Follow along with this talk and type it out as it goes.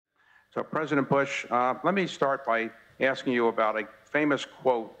So, President Bush, let me start by asking you about a famous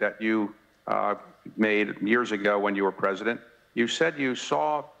quote that you made years ago when you were president. You said you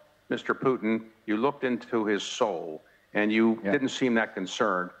saw Mr. Putin, you looked into his soul, and you didn't seem that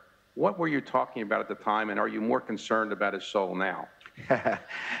concerned. What were you talking about at the time, and are you more concerned about his soul now? Dave,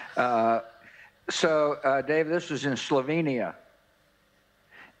 this was in Slovenia,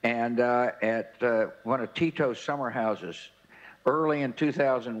 and at one of Tito's summer houses early in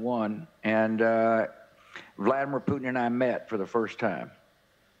 2001, and Vladimir Putin and I met for the first time.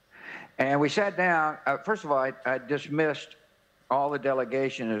 And we sat down. First of all, I dismissed all the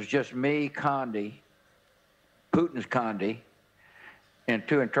delegation. It was just me, Condi, Putin's Condi, and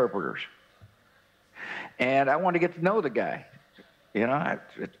two interpreters. And I wanted to get to know the guy. You know,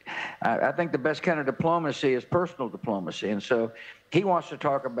 I think the best kind of diplomacy is personal diplomacy. And so he wants to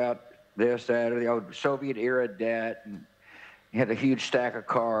talk about this, that, or the old Soviet-era debt, and he had a huge stack of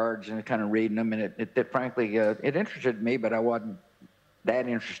cards and kind of reading them. And frankly, it interested me, but I wasn't that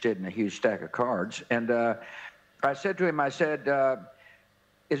interested in a huge stack of cards. And I said to him, I said,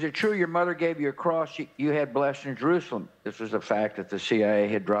 is it true your mother gave you a cross you had blessed in Jerusalem? This was a fact that the CIA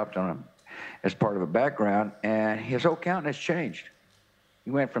had dropped on him as part of a background, and his whole countenance changed.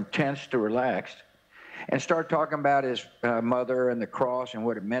 He went from tense to relaxed and started talking about his mother and the cross and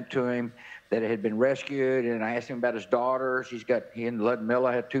what it meant to him, that it had been rescued. And I asked him about his daughters. He and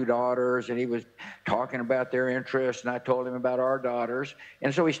Ludmilla had two daughters, and he was talking about their interests, and I told him about our daughters.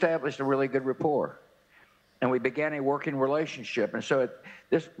 And so we established a really good rapport. And we began a working relationship. And so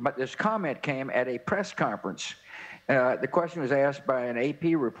this comment came at a press conference. The question was asked by an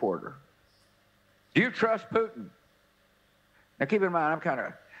AP reporter. Do you trust Putin? Now, keep in mind, I'm kind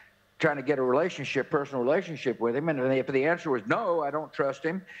of trying to get a personal relationship with him. And if the answer was no, I don't trust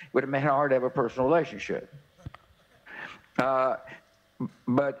him, it would have been hard to have a personal relationship. But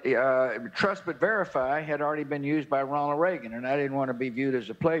trust but verify had already been used by Ronald Reagan, and I didn't want to be viewed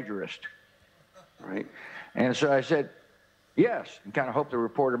as a plagiarist. Right? And so I said, yes, and kind of hoped the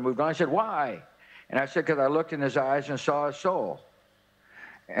reporter moved on. I said, why? And I said, because I looked in his eyes and saw his soul.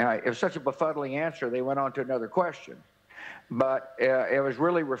 And it was such a befuddling answer, they went on to another question. But it was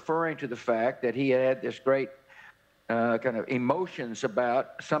really referring to the fact that he had this great kind of emotions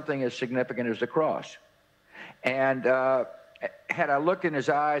about something as significant as the cross. And had I looked in his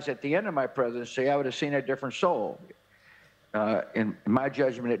eyes at the end of my presidency, I would have seen a different soul. In my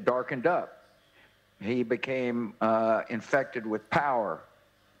judgment, it darkened up. He became infected with power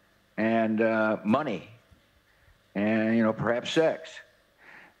and money and, you know, perhaps sex.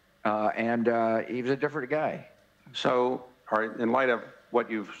 And he was a different guy. So, in light of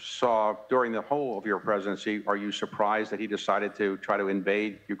what you saw during the whole of your presidency, are you surprised that he decided to try to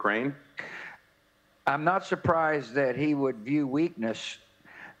invade Ukraine? I'm not surprised that he would view weakness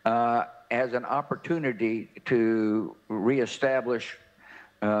as an opportunity to reestablish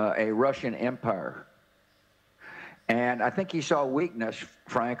a Russian empire. And I think he saw weakness,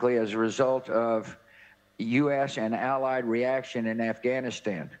 frankly, as a result of U.S. and allied reaction in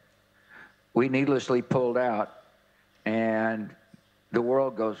Afghanistan. We needlessly pulled out, and the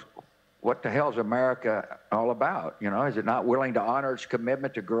world goes, what the hell is America all about? You know, is it not willing to honor its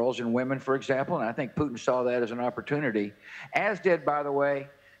commitment to girls and women, for example? And I think Putin saw that as an opportunity, as did, by the way,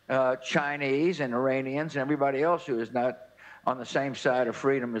 Chinese and Iranians and everybody else who is not on the same side of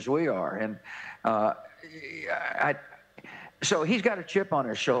freedom as we are. And so he's got a chip on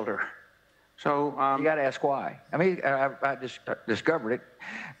his shoulder. So you got to ask why. I mean, I just discovered it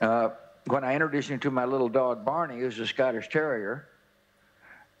when I introduced him to my little dog Barney, who's a Scottish Terrier,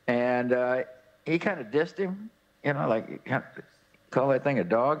 and he kind of dissed him, you know, like call that thing a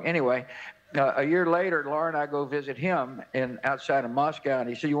dog. Anyway, a year later, Laura and I go visit him outside of Moscow, and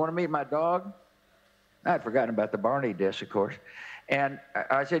he said, "You want to meet my dog?" I'd forgotten about the Barney diss, of course. And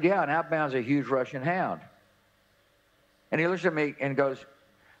I said, yeah, and outbound's a huge Russian hound. And he looks at me and goes,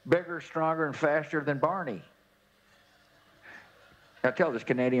 bigger, stronger, and faster than Barney. I tell this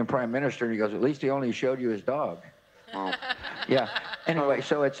Canadian Prime Minister, and he goes, at least he only showed you his dog. Oh. Yeah. Anyway,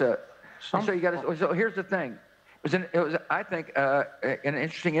 so it's a, so you got to, so here's the thing. It was I think, an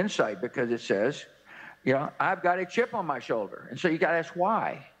interesting insight, because it says, you know, I've got a chip on my shoulder. And so you got to ask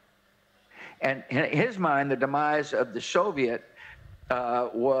why. And in his mind, the demise of the Soviet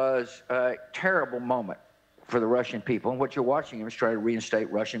was a terrible moment for the Russian people. And what you're watching him is try to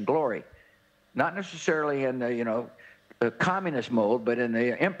reinstate Russian glory. Not necessarily in the, you know, the communist mode, but in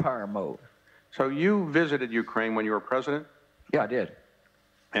the empire mode. So you visited Ukraine when you were president? Yeah, I did.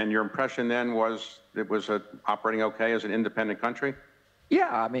 And your impression then was it was operating okay as an independent country?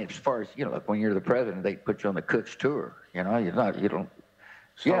 Yeah, I mean, as far as, you know, like when you're the president, they put you on the Cook's tour. You know, you don't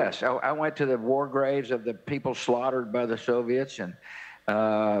So, yes, I went to the war graves of the people slaughtered by the Soviets, and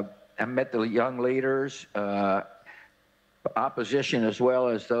I met the young leaders, opposition as well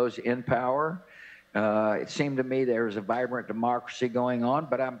as those in power. It seemed to me there was a vibrant democracy going on,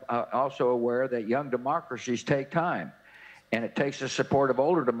 but I'm also aware that young democracies take time. And it takes the support of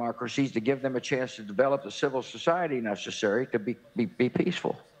older democracies to give them a chance to develop the civil society necessary to be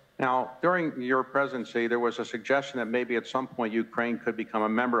peaceful. now, during your presidency, there was a suggestion that maybe at some point Ukraine could become a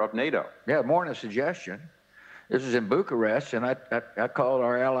member of NATO. Yeah, more than a suggestion. This was in Bucharest, and I called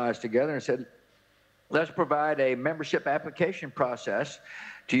our allies together and said, let's provide a membership application process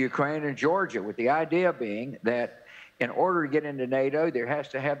to Ukraine and Georgia, with the idea being that in order to get into NATO, there has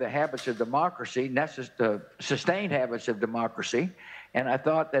to have the habits of democracy, sustained habits of democracy. And I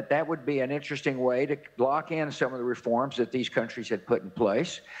thought that that would be an interesting way to lock in some of the reforms that these countries had put in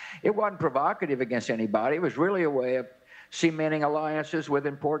place. It wasn't provocative against anybody. It was really a way of cementing alliances with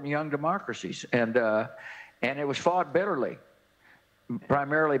important young democracies. And it was fought bitterly,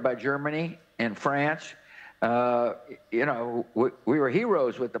 primarily by Germany and France. You know, we were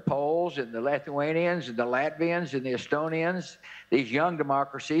heroes with the Poles and the Lithuanians and the Latvians and the Estonians, these young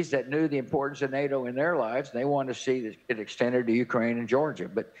democracies that knew the importance of NATO in their lives, and they wanted to see it extended to Ukraine and Georgia.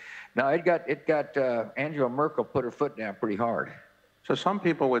 But no, it got Angela Merkel put her foot down pretty hard. So some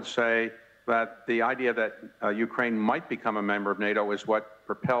people would say that the idea that Ukraine might become a member of NATO is what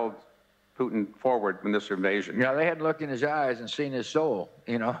propelled Putin forward in this invasion. You know, they hadn't looked in his eyes and seen his soul,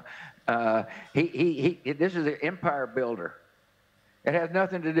 you know. This is an empire builder. It has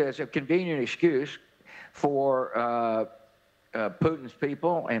nothing to do. It's a convenient excuse for Putin's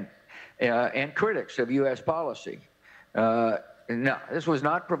people and critics of U.S. policy. No, this was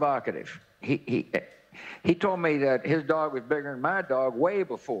not provocative. He told me that his dog was bigger than my dog way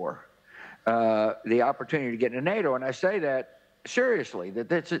before the opportunity to get into NATO, and I say that seriously. That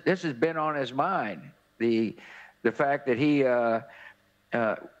this has been on his mind. The fact that he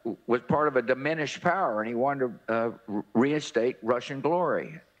was part of a diminished power, and he wanted to reinstate Russian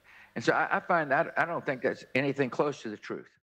glory. And so I find that, I don't think that's anything close to the truth.